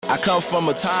I come from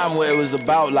a time where it was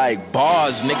about like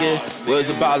bars, nigga. Where it was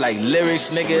about like lyrics,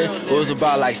 nigga. It was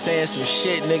about like saying some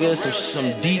shit, nigga.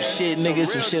 Some deep shit, nigga.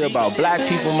 Some shit about black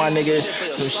people, my nigga.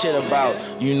 Some shit about,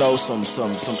 you know, some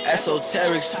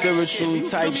esoteric, spiritual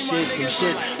type shit. Some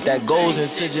shit that goes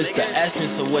into just the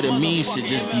essence of what it means to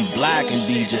just be black and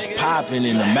be just popping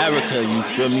in America, you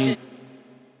feel me?